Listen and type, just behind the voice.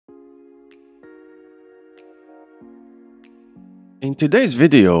In today's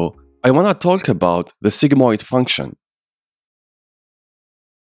video, I want to talk about the sigmoid function.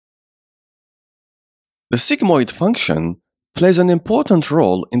 The sigmoid function plays an important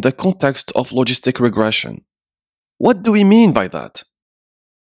role in the context of logistic regression. What do we mean by that?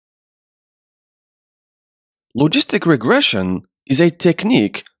 Logistic regression is a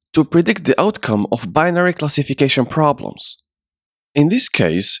technique to predict the outcome of binary classification problems. In this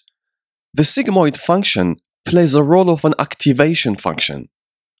case, the sigmoid function plays the role of an activation function.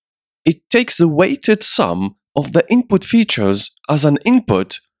 It takes the weighted sum of the input features as an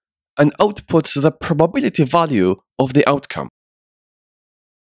input and outputs the probability value of the outcome.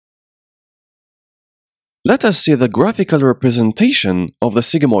 Let us see the graphical representation of the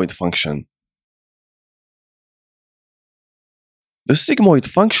sigmoid function. The sigmoid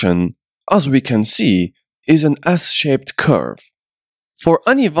function, as we can see, is an S-shaped curve. For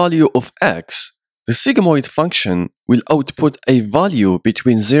any value of x, the sigmoid function will output a value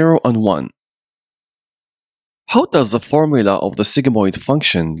between 0 and 1. How does the formula of the sigmoid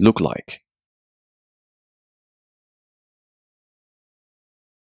function look like?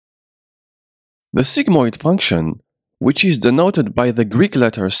 The sigmoid function, which is denoted by the Greek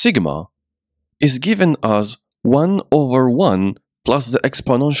letter sigma, is given as 1 over 1 plus the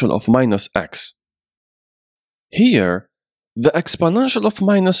exponential of minus x. Here, the exponential of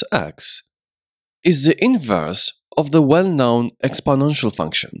minus x is the inverse of the well-known exponential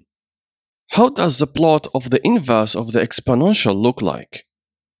function. How does the plot of the inverse of the exponential look like?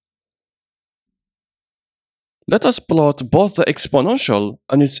 Let us plot both the exponential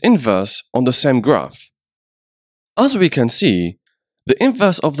and its inverse on the same graph. As we can see, the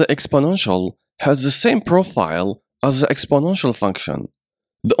inverse of the exponential has the same profile as the exponential function.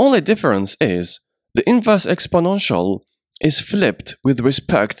 The only difference is the inverse exponential is flipped with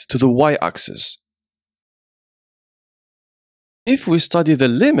respect to the y-axis. If we study the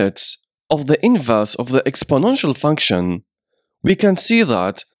limits of the inverse of the exponential function, we can see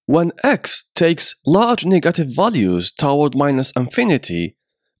that when x takes large negative values toward minus infinity,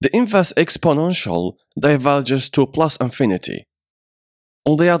 the inverse exponential diverges to plus infinity.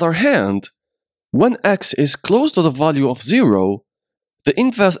 On the other hand, when x is close to the value of 0, the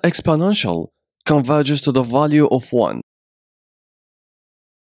inverse exponential converges to the value of 1.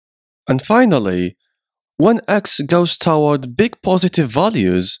 And finally, when x goes toward big positive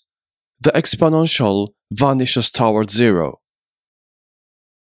values, the exponential vanishes toward 0.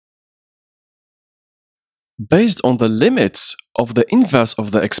 Based on the limits of the inverse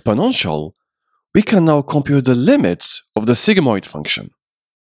of the exponential, we can now compute the limits of the sigmoid function.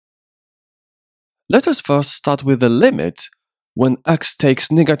 Let us first start with the limit when x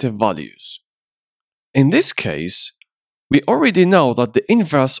takes negative values. In this case, we already know that the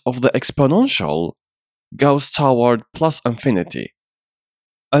inverse of the exponential goes toward plus infinity.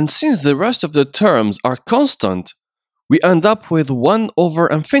 And since the rest of the terms are constant, we end up with 1 over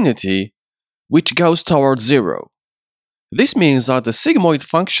infinity, which goes toward 0. This means that the sigmoid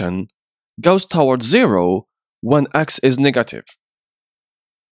function goes toward 0 when x is negative.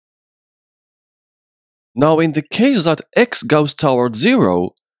 Now, in the case that x goes toward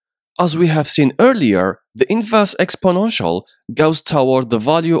 0, as we have seen earlier, the inverse exponential goes toward the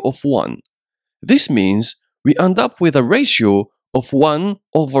value of 1. This means we end up with a ratio of 1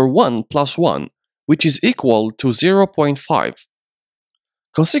 over 1 plus 1, which is equal to 0.5.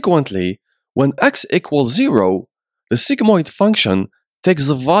 Consequently, when x equals 0, the sigmoid function takes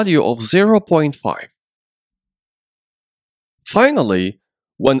the value of 0.5. Finally,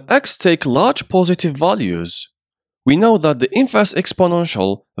 when x takes large positive values, we know that the inverse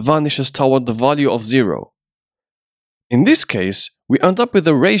exponential vanishes toward the value of 0. In this case, we end up with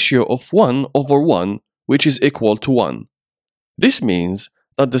a ratio of 1 over 1, which is equal to 1. This means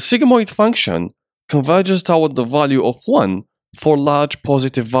that the sigmoid function converges toward the value of 1 for large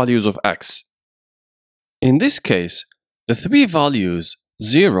positive values of x. In this case, the three values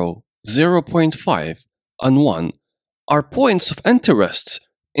 0, 0.5, and 1 are points of interest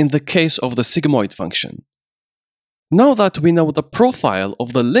in the case of the sigmoid function. Now that we know the profile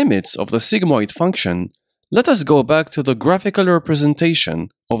of the limits of the sigmoid function, let us go back to the graphical representation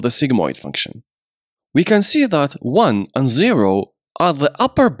of the sigmoid function. We can see that 1 and 0 are the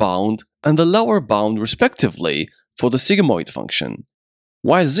upper bound and the lower bound respectively for the sigmoid function,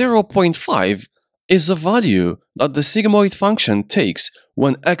 while 0.5 is the value that the sigmoid function takes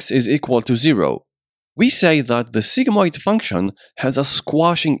when x is equal to 0. We say that the sigmoid function has a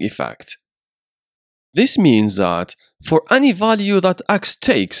squashing effect. This means that for any value that x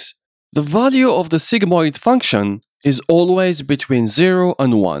takes, the value of the sigmoid function is always between 0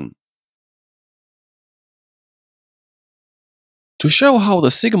 and 1. To show how the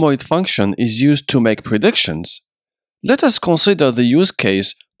sigmoid function is used to make predictions, let us consider the use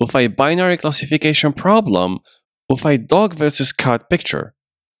case of a binary classification problem of a dog versus cat picture.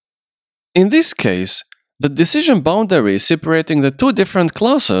 In this case, the decision boundary separating the two different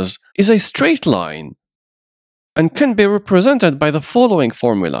classes is a straight line and can be represented by the following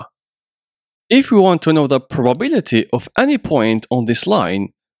formula. If we want to know the probability of any point on this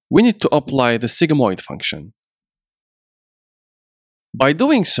line, we need to apply the sigmoid function. By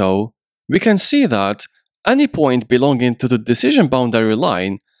doing so, we can see that any point belonging to the decision boundary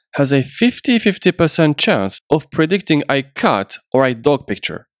line has a 50-50% chance of predicting a cat or a dog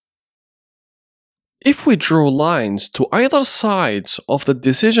picture. If we draw lines to either sides of the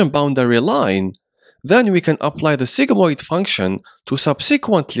decision boundary line, then we can apply the sigmoid function to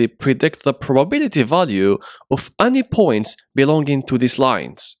subsequently predict the probability value of any points belonging to these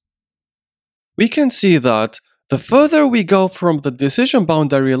lines. We can see that the further we go from the decision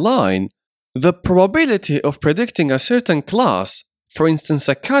boundary line, the probability of predicting a certain class, for instance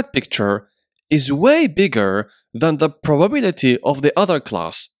a cat picture, is way bigger than the probability of the other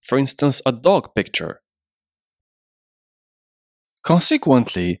class, for instance a dog picture.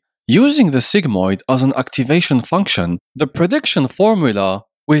 Consequently, using the sigmoid as an activation function, the prediction formula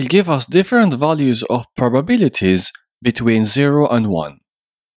will give us different values of probabilities between 0 and 1.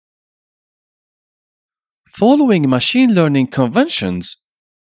 Following machine learning conventions,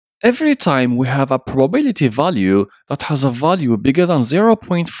 every time we have a probability value that has a value bigger than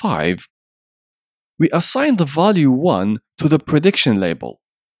 0.5, we assign the value 1 to the prediction label.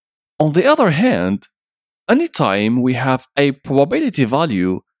 On the other hand, anytime we have a probability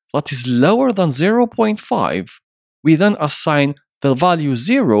value that is lower than 0.5, we then assign the value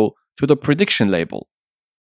 0 to the prediction label.